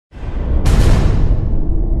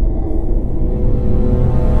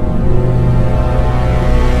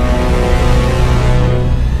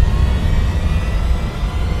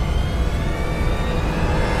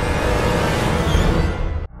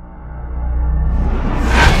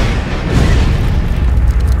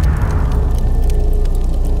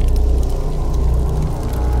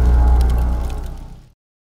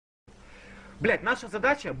блядь, наша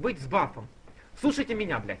задача быть с бафом. Слушайте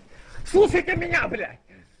меня, блядь. Слушайте меня, блядь.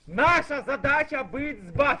 Наша задача быть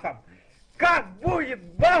с бафом. Как будет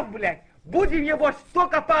баф, блядь, будем его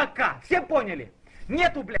только по АК. Все поняли?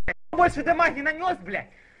 Нету, блядь. Кто больше дамаг не нанес, блядь,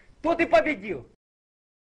 тот и победил.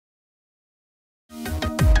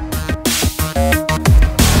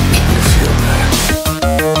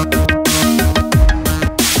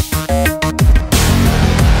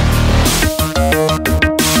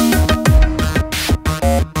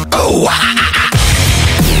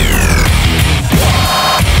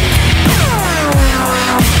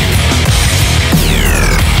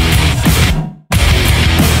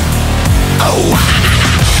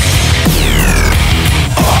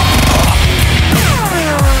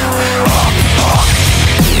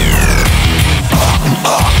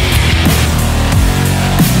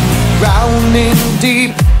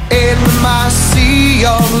 Deep in my sea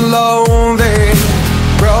of loathing,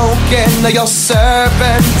 broken your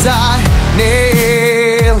serpentine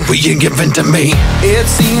nail. We ain't given to me. It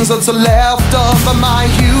seems what's left of my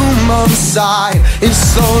human side is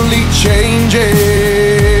slowly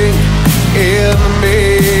changing in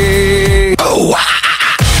me. Oh,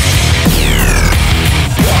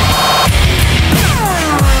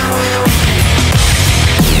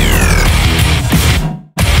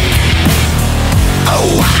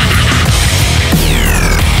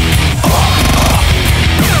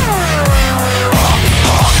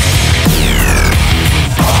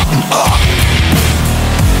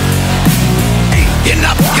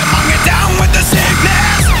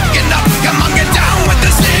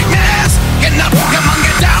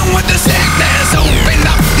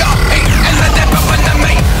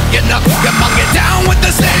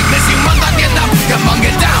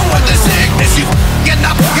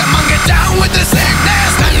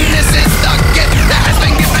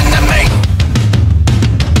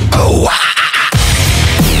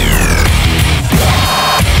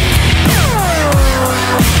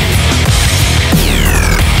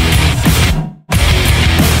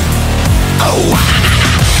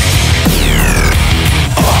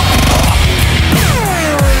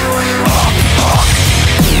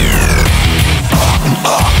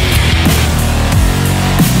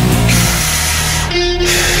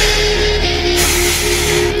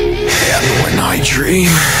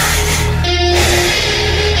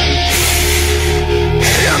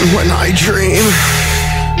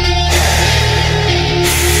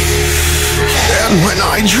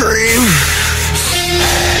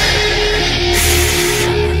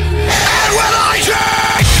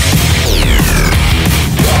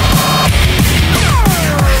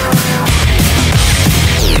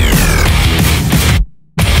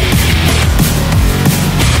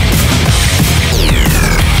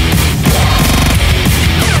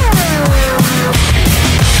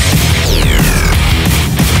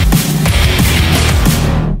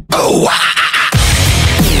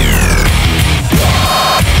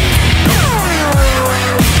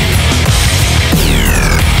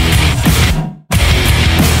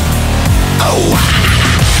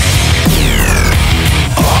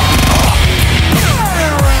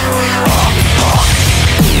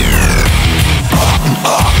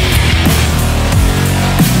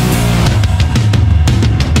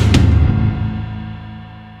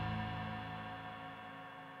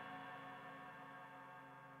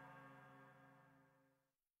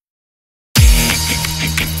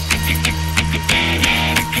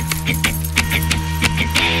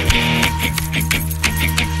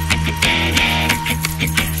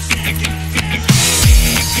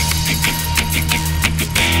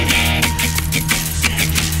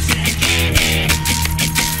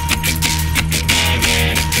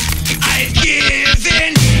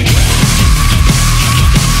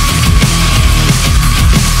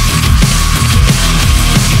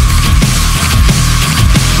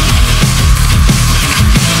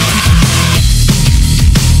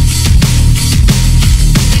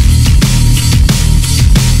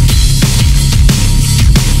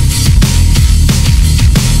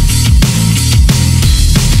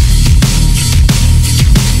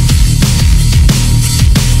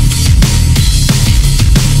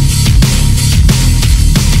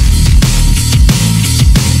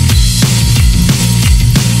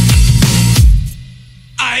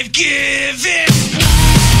 I've given